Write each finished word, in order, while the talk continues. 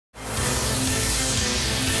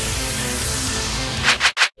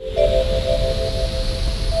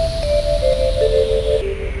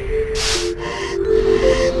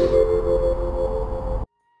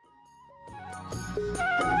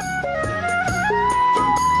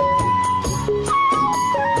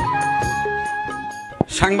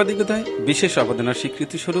সাংবাদিকতায় বিশেষ অবদানের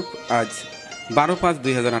স্বীকৃতিস্বরূপ আজ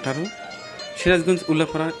 12/5/2018 সিরাজগঞ্জ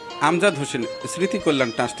উল্লাপাড়া আমজাদ হোসেন স্মৃতি কল্যাণ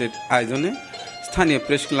ট্রাস্টের আয়োজনে স্থানীয়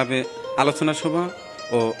প্রেস ক্লাবে আলোচনা সভা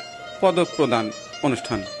ও পদক প্রদান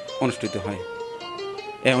অনুষ্ঠান অনুষ্ঠিত হয়।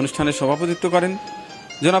 এই অনুষ্ঠানে সভাপতিত্ব করেন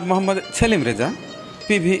জনাব মোহাম্মদ সেলিম রেজা,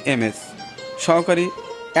 PVMS সহকারী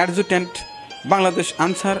অ্যাডজুট্যান্ট, বাংলাদেশ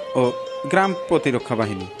আনসার ও গ্রাম প্রতিরক্ষা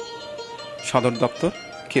বাহিনী, সদর দপ্তর,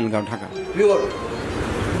 খিলগাঁও, ঢাকা।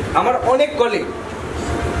 আমার অনেক কলিগ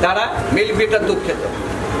তারা মিল্ক বিটার দুধ খেত।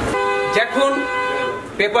 যখন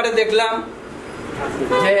পেপারে দেখলাম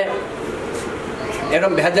যে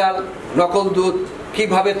এরকম ভেজাল নকল দুধ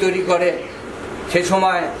কিভাবে তৈরি করে, সেই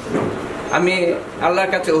সময় আমি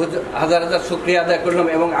আল্লাহর কাছে হাজার হাজার শুকরিয়া আদায় করলাম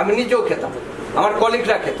এবং আমি নিজেও খেতাম, আমার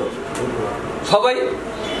কলিগরা খেত, সবাই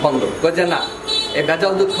বন্ধ করে না এই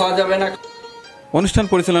ভেজাল দুধ খাওয়া যাবে না। অনুষ্ঠান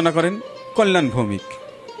পরিচালনা করেন কল্যাণ ভৌমিক।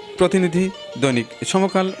 প্রতিনিধি দৈনিক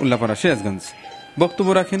সমকাল, উল্লাপাড়া, সিরাজগঞ্জ। বক্তব্য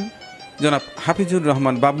রাখেন জনাব হাফিজুর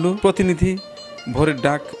রহমান বাবলু, প্রতিনিধি ভোরের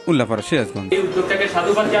ডাক, উল্লাপাড়া, সিরাজগঞ্জ। এই উদ্যোগটাকে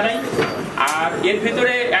সাধুবাদ জানাই। আর এর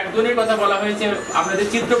ভিতরে একজনের কথা বলা হয়েছে, আপনাদের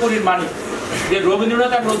চিত্রকরীর মানিক, যে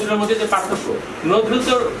রবীন্দ্রনাথ আর নজরুলের মধ্যে যে পার্থক্য।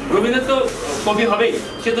 রবীন্দ্রনাথ তো কবি হবেই,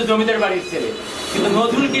 সে তো জমিদার বাড়ির ছেলে, কিন্তু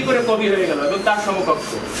নজরুল কি করে কবি হয়ে গেল এবং তার সমকক্ষ।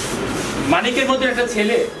 মানিকের মধ্যে একটা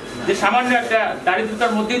ছেলে যে সামান্য একটা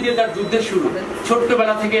দারিদ্রতার মধ্যে দিয়ে তার যুদ্ধের শুরু,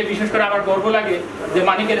 ছোট্টবেলা থেকে। বিশেষ করে আমার গর্ব লাগে যে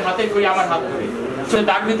মানিকের হাতে কই আমার হাত ধরে,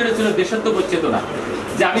 তার ভিতরে ছিল দেশাত্মবোধ চেতনা,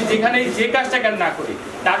 যে আমি যেখানে যে কাজটা কেন না করি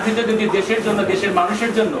তার ভিতরে যদি দেশের জন্য, দেশের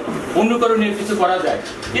মানুষের জন্য অনুকরণীয় কিছু করা যায়,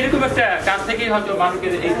 এরকম একটা কাজ থেকেই হয়তো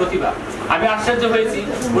মানুষের এই প্রতিভা। আমি আশ্চর্য হয়েছি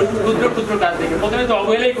ক্ষুদ্র ক্ষুদ্র কাজ থেকে। প্রথমে তো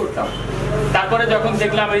অবহেলাই করতাম, তারপরে যখন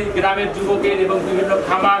দেখলাম এই গ্রামের যুবকের এবং বিভিন্ন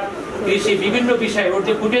খামার, কৃষি, বিভিন্ন বিষয়ে ওর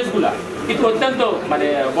যে ফুটেজগুলা, কিন্তু অত্যন্ত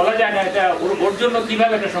বলা যায় না এটা ওর জন্য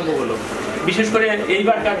কিভাবে এটা সম্ভব হলো। বিশেষ করে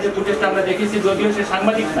এইবারকার যে ফুটেজটা আমরা দেখেছি, যদিও সে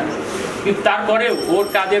সাংবাদিক না, কিন্তু তারপরেও ওর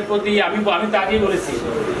কাজের প্রতি আমি তো আগেই বলেছি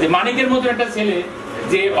যে মানিকের মতো একটা ছেলে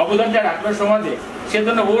যে অবদানটা রাখলো সমাজে,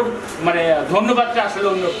 সেজন্য ওর ধন্যবাদটা আসলে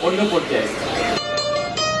অন্য পর্যায়ে।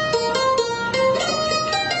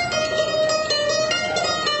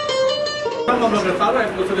 তারও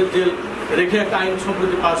 1 বছরের জেল রেখে একটা আইন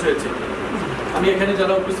সম্প্রতি পাস হয়েছে। আমি এখানে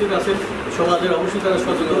যারা উপস্থিত আছেন সমাজের অবশ্যই তারা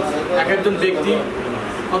সচেতন। এক একজন ব্যক্তি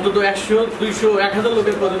অন্তত 100, 200, 1000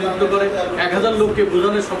 লোকের প্রতিনিধিত্ব করে, 1000 লোককে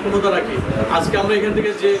বোঝানোর সক্ষমতা রাখে। আজকে আমরা এখান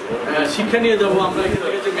থেকে যে শিক্ষা নিয়ে যাব, আমরা এখান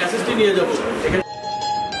থেকে যে মেসেজটি নিয়ে যাব, এখানে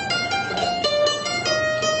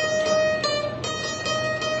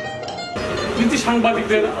কৃতি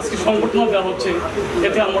সাংবাদিকদের আজকে সংগঠন দেওয়া হচ্ছে,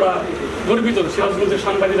 এতে আমরা গর্বিত, সিরাজগঞ্জের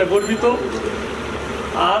সাংবাদিকরা গর্বিত।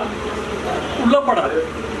 আর উল্লাপাড়ায়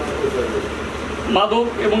মাদক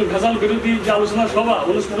এবং ভেজাল বিরোধী যে আলোচনা সভা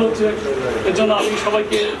অনুষ্ঠিত হচ্ছে, এর জন্য আমি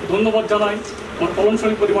সবাইকে ধন্যবাদ জানাই, আমার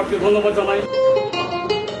কলমশালী পরিবারকে ধন্যবাদ জানাই।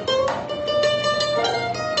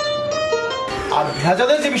 আর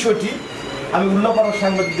ভেজালের যে বিষয়টি, আমি উল্লাপাড়ার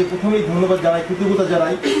সাংবাদিকদের প্রথমেই ধন্যবাদ জানাই, কৃতজ্ঞতা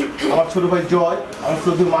জানাই। আমার ছোট ভাই জয়, আমার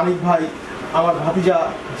শ্রদ্ধেয় মানিক ভাই, আমার ভাতিজা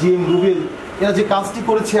GM রুবেল, এরা যে কাজটি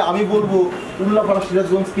করেছে, আমি বলবো উল্লাপাড়া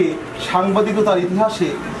সিরাজগঞ্জকে সাংবাদিকতার ইতিহাসে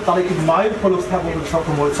তারা একটি মাইল ফলক স্থাপন করতে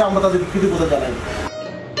সক্ষম হয়েছে। আমরা তাদের কৃতজ্ঞতা জানাই।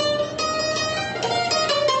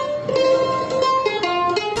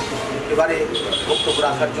 এবারে বক্তব্য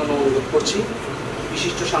রাখার জন্য অনুরোধ করছি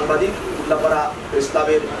বিশিষ্ট সাংবাদিক, উল্লাপাড়া প্রেস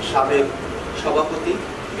ক্লাবের সাবেক সভাপতি,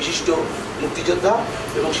 বিশিষ্ট মুক্তিযোদ্ধা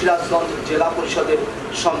এবং সিরাজগঞ্জ জেলা পরিষদের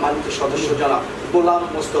সম্মানিত সদস্য জনাব গোলাম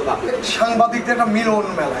মোস্তফা। সাংবাদিকদের একটা মিলন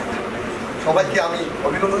মেলায় সবাইকে আমি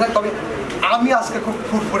অভিনন্দন জানাই। তবে আমি আজকে খুব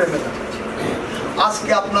ফুরফুরে মেজাজ আছি।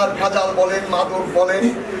 আজকে আপনার ভেজাল বলেন, মাদক বলেন,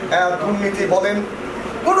 দুর্নীতি বলেন,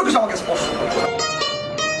 কোনো কিছু আমাকে স্পর্শ করছে না।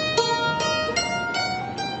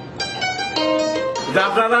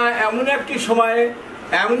 আপনারা এমন একটি সময়ে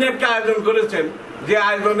এমন একটা আয়োজন করেছেন, যে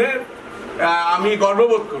আয়োজনের আমি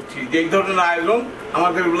গর্ববোধ করছি যে এই ধরনের আয়োজন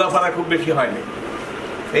আমাদের উল্লাপাড়া খুব বেশি হয়নি।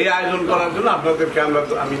 এই আয়োজন করার জন্য আপনাদেরকে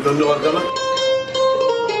আমি ধন্যবাদ জানাই।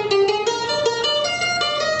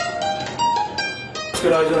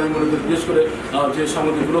 আজকের আয়োজন আমি মনে করি বিশেষ করে যে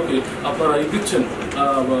সাংবাদিকগুলোকে আপনারা দিচ্ছেন,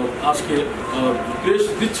 আজকে প্রেস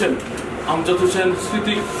দিচ্ছেন আমজাদ হোসেন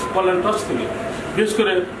স্মৃতি কল্যাণ ট্রাস্ট থেকে, বিশেষ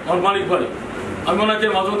করে আমার মানিক ভাই, আমি ওনাকে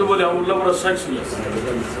মাঝে মধ্যে বলি উল্লাপাড়ার শেখ সিরাজ,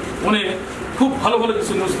 উনি খুব ভালো ভালো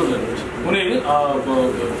কিছু নিউজ করলেন। উনি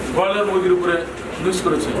ব্রয়লার মুরগির উপরে নিউজ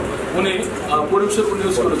করেছেন, উনি পরিবেশের উপর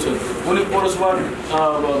নিউজ করেছেন, উনি পৌরসভার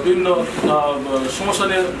বিভিন্ন সমস্যা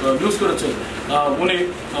নিয়ে নিউজ করেছেন, উনি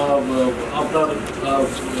আপনার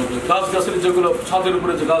গাছ গাছের যেগুলো ছাদের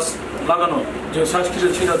উপরে যে গাছ লাগানো যে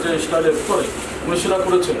সাংস্কৃতিক সেটা যে স্টাইলে করে উনি সেটা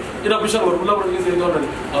করেছেন, এটা বিশাল উল্লাপাড়া কিন্তু এই ধরনের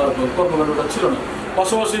কর্মকাণ্ডটা ছিল না।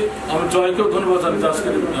 পাশাপাশি আমি জয়কেও ধন্যবাদ জানি যে আজকে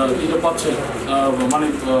এটা পাচ্ছে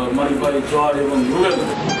মানিক ভাই, জয় এবং রুবেল।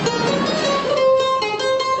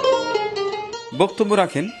 বক্তব্য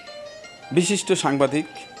রাখেন বিশিষ্ট সাংবাদিক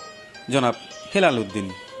জনাব হেলাল উদ্দিন,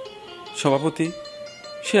 সভাপতি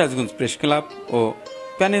সিরাজগঞ্জ প্রেস ক্লাব ও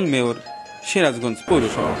প্যানেল মেয়র সিরাজগঞ্জ পৌর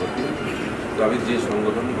সভাপতি। আমি যে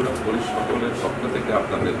সংগঠনগুলো করি সকলের পক্ষ থেকে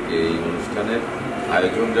আপনাদেরকে এই অনুষ্ঠানের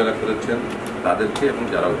আয়োজন যারা করেছেন তাদেরকে এবং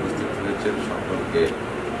যারা উপস্থিত হয়েছেন সকলকে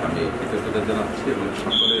আমি কৃতজ্ঞতা জানাচ্ছি এবং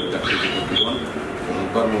সকলের ব্যক্তিগত জীবন এবং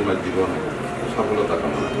কর্মময় জীবন সফলতা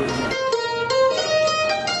কামনা করছি।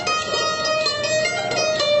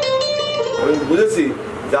 আমি বুঝেছি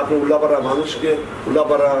যে আপনি উল্লাপাড়া মানুষকে,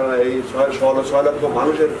 উল্লাপাড়া এই 6 লক্ষ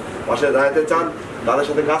মানুষের পাশে দাঁড়াতে চান, তাদের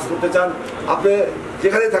সাথে কাজ করতে চান। আপনি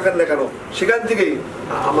যেখানেই থাকেন না কেন সেখান থেকেই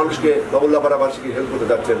মানুষকে উল্লাপাড়াবাসীকে হেল্প করতে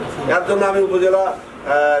যাচ্ছেন। এর জন্য আমি উপজেলা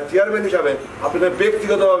চেয়ারম্যান হিসাবে আপনাকে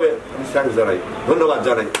ব্যক্তিগতভাবে আমি থ্যাঙ্কস জানাই, ধন্যবাদ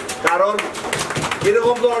জানাই। কারণ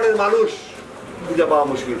এরকম ধরনের মানুষ খুঁজে পাওয়া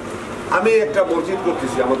মুশকিল। আমি একটা মসজিদ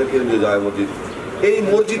করতেছি, আমাদের কেন্দ্রীয় জামে মসজিদ। এই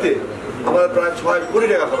মসজিদে আমাদের প্রায় 6 কোটি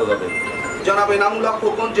টাকা খরচ হবে। জনাব এনামুল্লাহ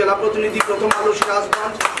খোকন, জেলা প্রতিনিধি, প্রথম আলো,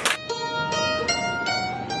 সিরাজগঞ্জ।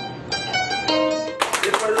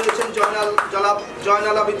 এরপরে রয়েছেন জনাব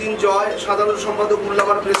জয়নাল আবেদিন জয়, সাধারণ সম্পাদক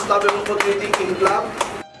উল্লাপাড়া প্রেস ক্লাব এবং প্রতিনিধি কিং ক্লাব।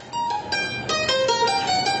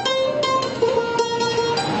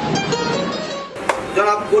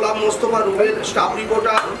 জনাব Golam Mostafa Rubel, staff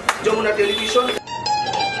reporter, Jamuna television.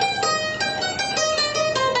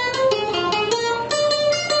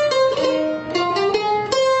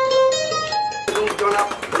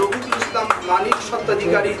 মানিক,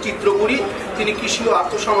 স্বত্বাধিকারী, চিত্রপুরী, তিনি কৃষি ও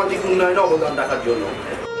আর্থসামাজিক উন্নয়নে অবদান রাখার জন্য।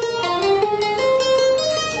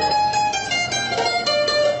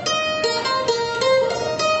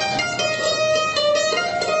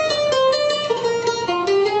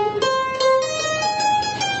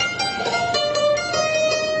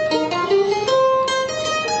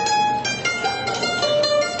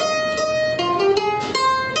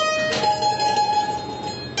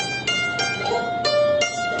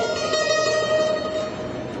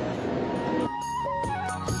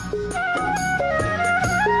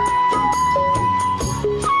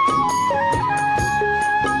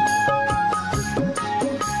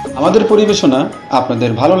 আমাদের পরিবেশনা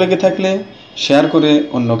আপনাদের ভালো লেগে থাকলে শেয়ার করে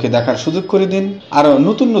অন্যকে দেখার সুযোগ করে দিন। আরও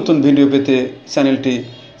নতুন নতুন ভিডিও পেতে চ্যানেলটি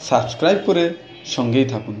সাবস্ক্রাইব করে সঙ্গেই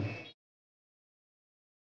থাকুন।